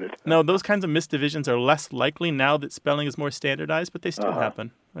imagination, could it? No, those kinds of misdivisions are less likely now that spelling is more standardized, but they still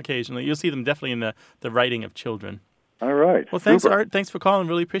happen occasionally. You'll see them definitely in the writing of children. All right. Well, thanks, Super. Art. Thanks for calling.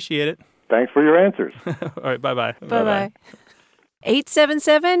 Really appreciate it. Thanks for your answers. All right, bye-bye. Bye-bye.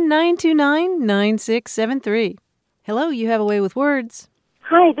 877-929-9673. Hello, you have a way with words.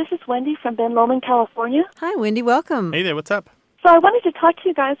 Hi, this is Wendy from Ben Lomond, California. Hi, Wendy. Welcome. Hey there. What's up? So I wanted to talk to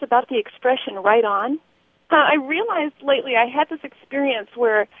you guys about the expression right on. I realized lately I had this experience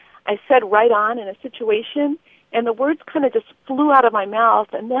where I said right on in a situation, and the words kind of just flew out of my mouth,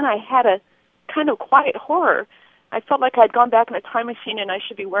 and then I had a kind of quiet horror. I felt like I'd gone back in a time machine and I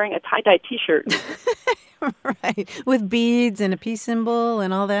should be wearing a tie-dye T-shirt. Right, with beads and a peace symbol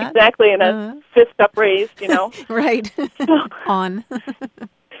and all that. Exactly, and a fist upraised, you know. Right, on.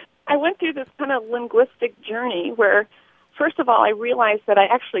 I went through this kind of linguistic journey where, first of all, I realized that I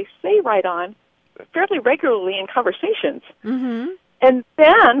actually say right on fairly regularly in conversations. Mm-hmm. And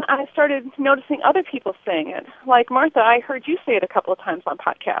then I started noticing other people saying it. Like, Martha, I heard you say it a couple of times on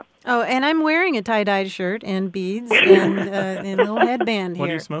podcasts. Oh, and I'm wearing a tie-dyed shirt and beads and a little headband here. What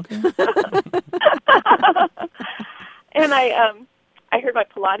are you smoking? And I heard my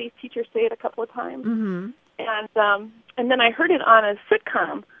Pilates teacher say it a couple of times. Mm-hmm. And then I heard it on a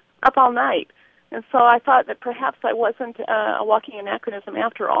sitcom, Up All Night. And so I thought that perhaps I wasn't a walking anachronism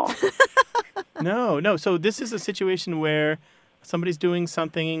after all. No. So this is a situation where somebody's doing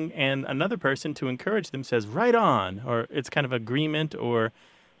something and another person, to encourage them, says, right on, or it's kind of agreement, or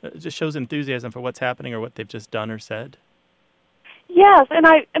it just shows enthusiasm for what's happening or what they've just done or said. Yes, and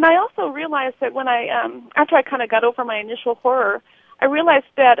I also realized that when after I kind of got over my initial horror, I realized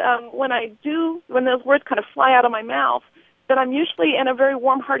that when those words kind of fly out of my mouth, that I'm usually in a very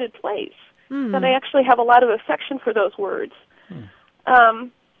warm-hearted place, that I actually have a lot of affection for those words.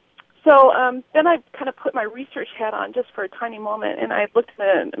 So then I kind of put my research hat on just for a tiny moment, and I looked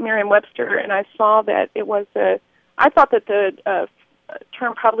at Merriam-Webster, and I saw that it was I thought that the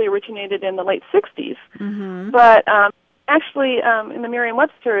term probably originated in the late 60s, but actually in the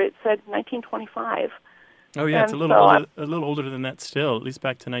Merriam-Webster it said 1925. Oh, yeah, and it's a little older than that still, at least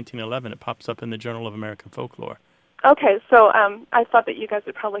back to 1911. It pops up in the Journal of American Folklore. Okay, so I thought that you guys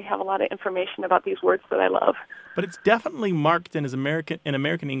would probably have a lot of information about these words that I love. But it's definitely marked in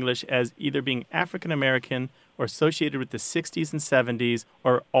American English as either being African American or associated with the 60s and 70s,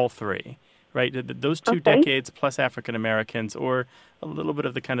 or all three, right? Those two decades plus African Americans, or a little bit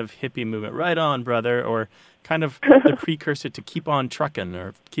of the kind of hippie movement. Right on, brother, or kind of the precursor to keep on trucking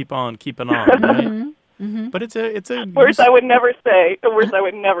or keep on keeping on, right? Mm-hmm. But it's a words I would never say. The words I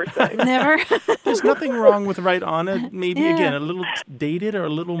would never say. Never. There's nothing wrong with right on it. Maybe again a little dated or a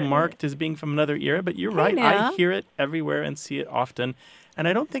little marked as being from another era. But you're right. I hear it everywhere and see it often, and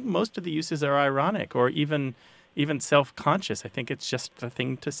I don't think most of the uses are ironic or even self-conscious. I think it's just a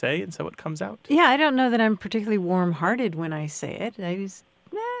thing to say, and so it comes out. Yeah, I don't know that I'm particularly warm-hearted when I say it. I was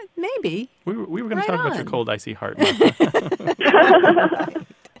maybe. We were going to talk about your cold, icy heart.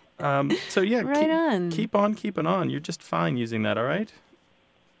 So yeah, keep on keeping on. You're just fine using that, all right?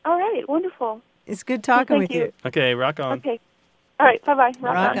 All right, wonderful. It's good talking with you. Okay, rock on. Okay. All right, bye-bye.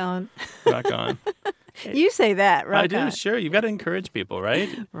 Rock on. Rock on. You say that, rock on. I do, sure. You've got to encourage people, right?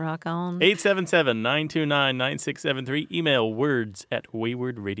 Rock on. 877-929-9673. Email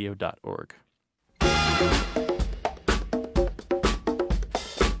words@waywardradio.org.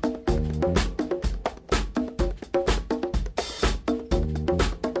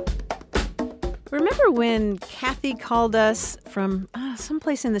 Remember when Kathy called us from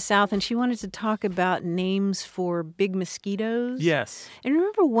someplace in the South and she wanted to talk about names for big mosquitoes? Yes. And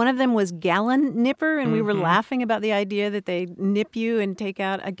remember one of them was gallon nipper, and we were laughing about the idea that they nip you and take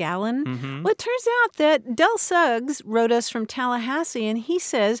out a gallon? Mm-hmm. Well, it turns out that Del Suggs wrote us from Tallahassee, and he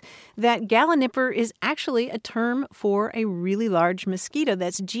says that gallon nipper is actually a term for a really large mosquito.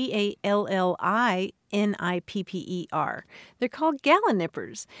 That's GALLINIPPER. They're called gallon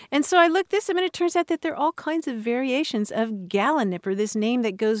nippers. And so I looked this up, and it turns out that there are all kinds of variations of gallon nipper, this name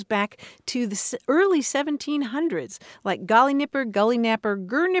that goes back to the early 1700s, like golly nipper, gully napper,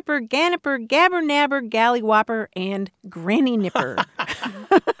 gur nipper, ganipper, gabber nabber, galley whopper, and granny nipper.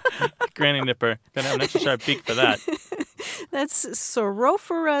 Granny nipper. Gotta have an extra sharp beak for that. That's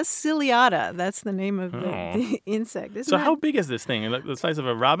Saurophora ciliata. That's the name of the insect. So how big is this thing? Like the size of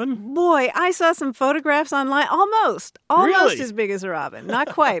a robin? Boy, I saw some photographs online. Almost Really? as big as a robin. Not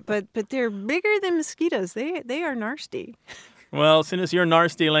quite, but they're bigger than mosquitoes. They are nasty. Well, send us your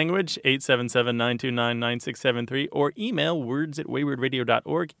nasty language, 877-929-9673, or email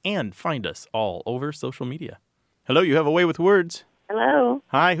words@waywardradio.org, and find us all over social media. Hello, you have a way with words. Hello.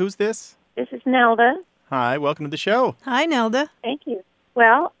 Hi, who's this? This is Nelda. Hi, welcome to the show. Hi, Nelda. Thank you.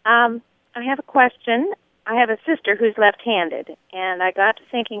 Well, I have a question. I have a sister who's left-handed, and I got to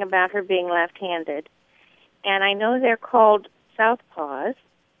thinking about her being left-handed. And I know they're called southpaws,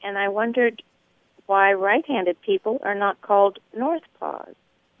 and I wondered why right-handed people are not called northpaws.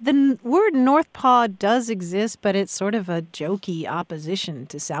 The word Northpaw does exist, but it's sort of a jokey opposition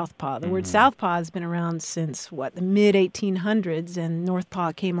to Southpaw. The word Southpaw has been around since, the mid-1800s, and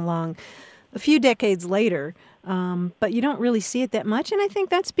Northpaw came along a few decades later. But you don't really see it that much, and I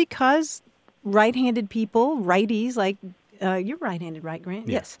think that's because right-handed people, righties, like you're right-handed, right, Grant?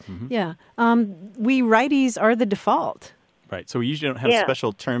 Yes. Yeah. We righties are the default. Right. So we usually don't have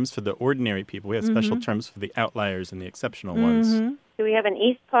special terms for the ordinary people. We have special terms for the outliers and the exceptional ones. Do we have an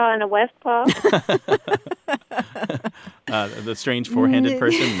east paw and a west paw? The strange four-handed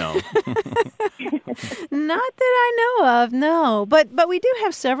person? No. Not that I know of, no. But we do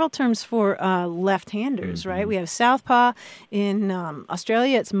have several terms for left-handers, right? We have southpaw. In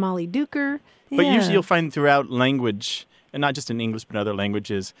Australia, it's Molly Duker. But usually you'll find throughout language, and not just in English but in other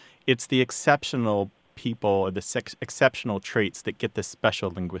languages, it's the exceptional people or the exceptional traits that get the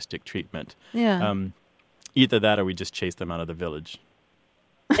special linguistic treatment. Yeah. Either that or we just chase them out of the village.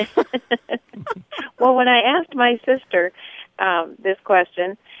 Well, when I asked my sister this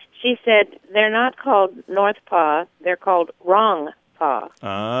question, she said they're not called North Paw, they're called Wrong Paw.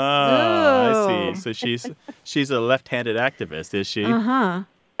 I see. So she's a left-handed activist, is she? Uh-huh.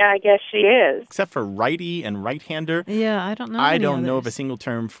 I guess she is. Except for righty and right-hander. Yeah, I don't know. I don't know of a single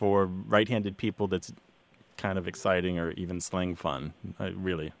term for right-handed people that's kind of exciting or even slang fun.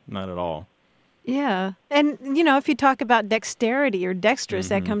 Really, not at all. Yeah. And, if you talk about dexterity or dexterous,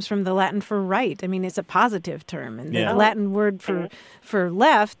 that comes from the Latin for right. I mean, it's a positive term. And the Latin word for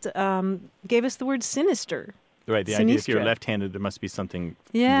left gave us the word sinister. Right. The idea if you're left-handed, there must be something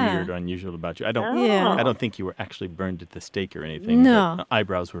weird or unusual about you. I don't think you were actually burned at the stake or anything. No. But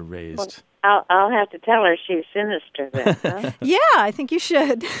eyebrows were raised. Well, I'll have to tell her she's sinister then, huh? Yeah, I think you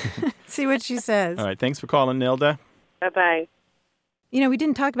should. See what she says. All right. Thanks for calling, Nilda. Bye-bye. We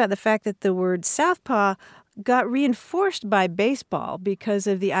didn't talk about the fact that the word southpaw got reinforced by baseball because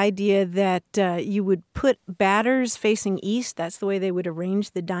of the idea that you would put batters facing east. That's the way they would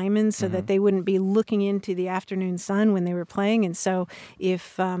arrange the diamonds so that they wouldn't be looking into the afternoon sun when they were playing. And so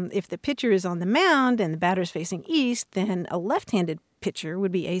if the pitcher is on the mound and the batter's facing east, then a left-handed pitcher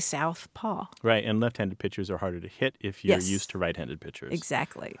would be a southpaw. Right, and left-handed pitchers are harder to hit if you're used to right-handed pitchers.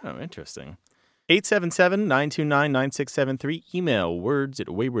 Exactly. Oh, interesting. 877-929-9673. Email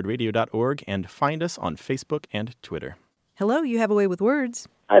words@waywardradio.org and find us on Facebook and Twitter. Hello, you have a way with words.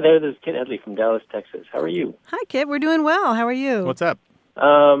 Hi there, this is Kit Headley from Dallas, Texas. How are you? Hi, Kit. We're doing well. How are you? What's up?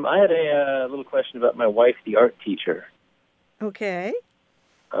 I had a little question about my wife, the art teacher. Okay.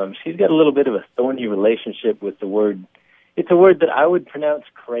 She's got a little bit of a thorny relationship with the word. It's a word that I would pronounce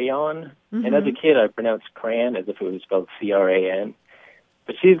crayon, and as a kid I pronounced crayon as if it was spelled C-R-A-N.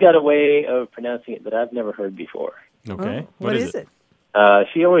 But she's got a way of pronouncing it that I've never heard before. Okay. Oh, what is it?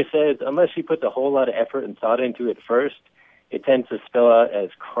 She always says, unless she puts a whole lot of effort and thought into it first, it tends to spell out as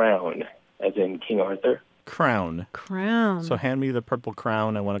crown, as in King Arthur. Crown. Crown. So hand me the purple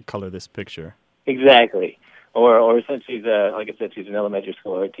crown. I want to color this picture. Exactly. Or since she's, like I said, she's an elementary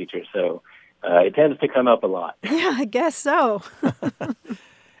school art teacher, so it tends to come up a lot. Yeah, I guess so.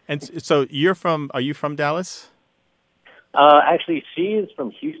 And so are you from Dallas? Actually, she is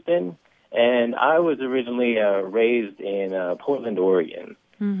from Houston, and I was originally raised in Portland, Oregon.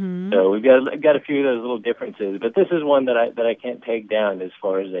 Mm-hmm. So we've got a few of those little differences, but this is one that I can't peg down as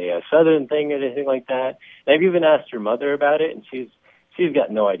far as a southern thing or anything like that. And I've even asked her mother about it, and she's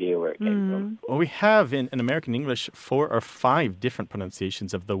got no idea where it came from. Well, we have in American English 4 or 5 different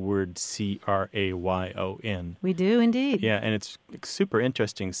pronunciations of the word C-R-A-Y-O-N. We do indeed. Yeah, and it's super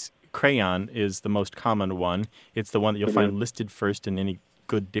interesting. Crayon is the most common one. It's the one that you'll find listed first in any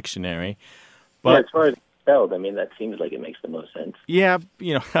good dictionary. But as far as spelled, I mean, that seems like it makes the most sense. Yeah,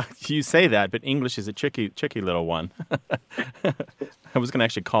 you say that, but English is a tricky little one. I was going to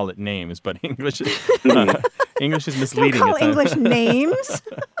actually call it names, but English is misleading. Don't call English names.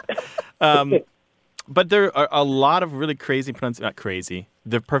 But there are a lot of really crazy pronunciations. Not crazy.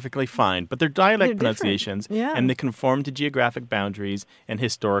 They're perfectly fine. But they're dialect pronunciations. Yeah. And they conform to geographic boundaries and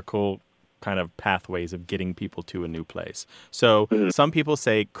historical kind of pathways of getting people to a new place. So some people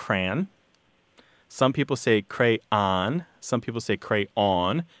say cran. Some people say crayon. Some people say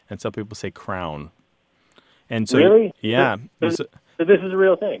crayon. And some people say crown. And so, really? Yeah. So this is a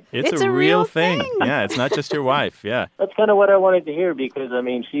real thing? It's a real thing. Yeah, it's not just your wife. Yeah. That's kind of what I wanted to hear because, I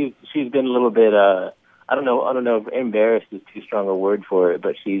mean, she's been a little bit, I don't know if embarrassed is too strong a word for it,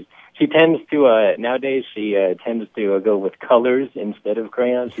 but she tends to, nowadays she tends to go with colors instead of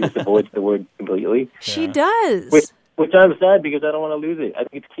crayons. She just avoids the word completely. She does. Which I'm sad because I don't want to lose it. I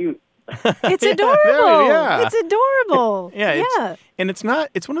think it's cute. It's adorable. Yeah. It's adorable. Yeah. It's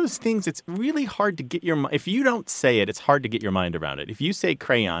one of those things, it's really hard to get if you don't say it, it's hard to get your mind around it. If you say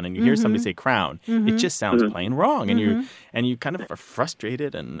crayon and you hear somebody say crown, it just sounds plain wrong. And you kind of are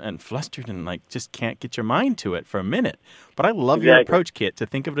frustrated and flustered and like just can't get your mind to it for a minute. But I love your approach, Kit. To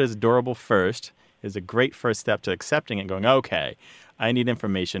think of it as adorable first is a great first step to accepting it and going, okay, I need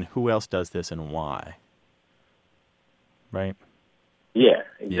information. Who else does this and why? Right? Yeah,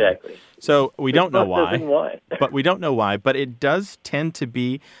 exactly. Yeah. So we don't know why. But it does tend to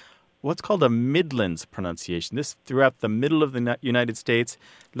be what's called a Midlands pronunciation. This throughout the middle of the United States.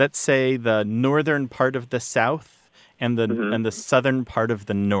 Let's say the northern part of the South and the southern part of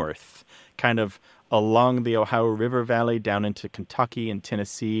the North, kind of along the Ohio River Valley down into Kentucky and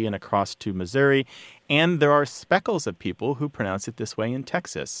Tennessee and across to Missouri. And there are speckles of people who pronounce it this way in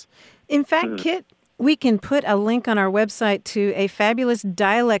Texas. In fact, Kit, we can put a link on our website to a fabulous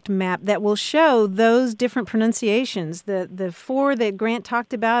dialect map that will show those different pronunciations, the four that Grant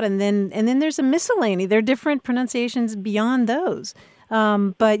talked about, and then there's a miscellany. There are different pronunciations beyond those.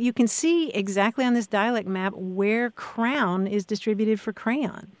 But you can see exactly on this dialect map where crown is distributed for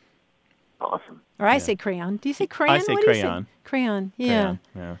crayon. Awesome. Or I say crayon. Do you say crayon? I say what crayon. Do you say? Crayon. Yeah.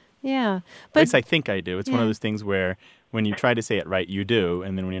 Crayon, Yeah. At least I think I do. It's one of those things where when you try to say it right, you do,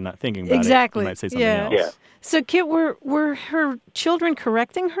 and then when you're not thinking about it, you might say something else. Yeah. So, Kit, were her children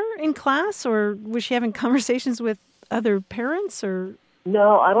correcting her in class, or was she having conversations with other parents, or?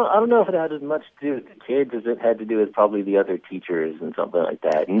 No, I don't know if it had as much to do with the kids as it had to do with probably the other teachers and something like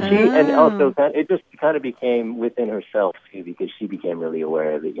that. And and also it just kind of became within herself too, because she became really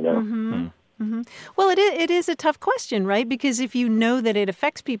aware of it, you know. Mm-hmm. Mm-hmm. Well, it is a tough question, right? Because if you know that it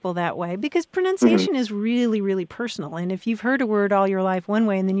affects people that way, because pronunciation is really, really personal. And if you've heard a word all your life one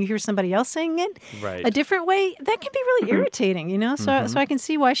way and then you hear somebody else saying it a different way, that can be really irritating, you know? So I can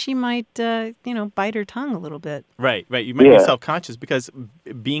see why she might, bite her tongue a little bit. Right. You might be self-conscious because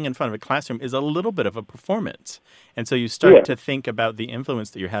being in front of a classroom is a little bit of a performance. And so you start to think about the influence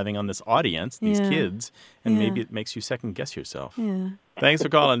that you're having on this audience, these kids, and maybe it makes you second-guess yourself. Yeah. Thanks for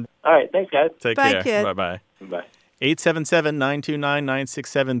calling. All right. Thanks, guys. Take care. Kid. Bye-bye. Bye.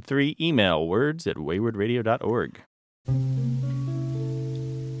 877-929-9673. Email words@waywardradio.org.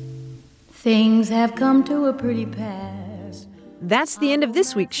 Things have come to a pretty pass. That's the end of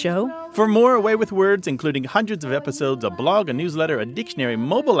this week's show. For more Away with Words, including hundreds of episodes, a blog, a newsletter, a dictionary,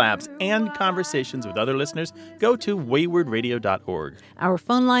 mobile apps, and conversations with other listeners, go to waywardradio.org. Our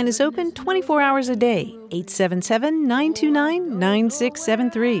phone line is open 24 hours a day,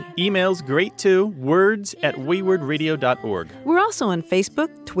 877-929-9673. Email's great too, words@waywardradio.org. We're also on Facebook,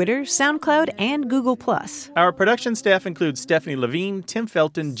 Twitter, SoundCloud, and Google+. Our production staff includes Stephanie Levine, Tim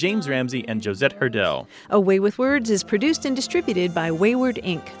Felton, James Ramsey, and Josette Hurdell. Away with Words is produced and distributed by Wayward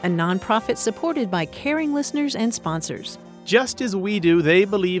Inc., a nonprofit supported by caring listeners and sponsors. Just as we do, they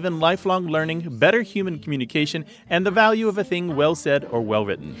believe in lifelong learning, better human communication, and the value of a thing well said or well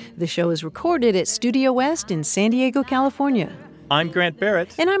written. The show is recorded at Studio West in San Diego, California. I'm Grant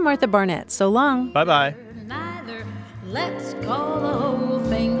Barrett. And I'm Martha Barnett. So long. Bye-bye. Let's call the whole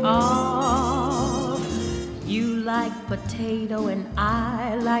thing off. You like potato and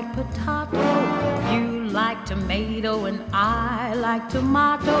I like potato. You like tomato and I like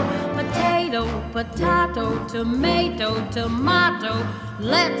tomato. Potato, potato, tomato, tomato.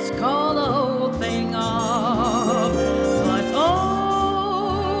 Let's call the whole thing off.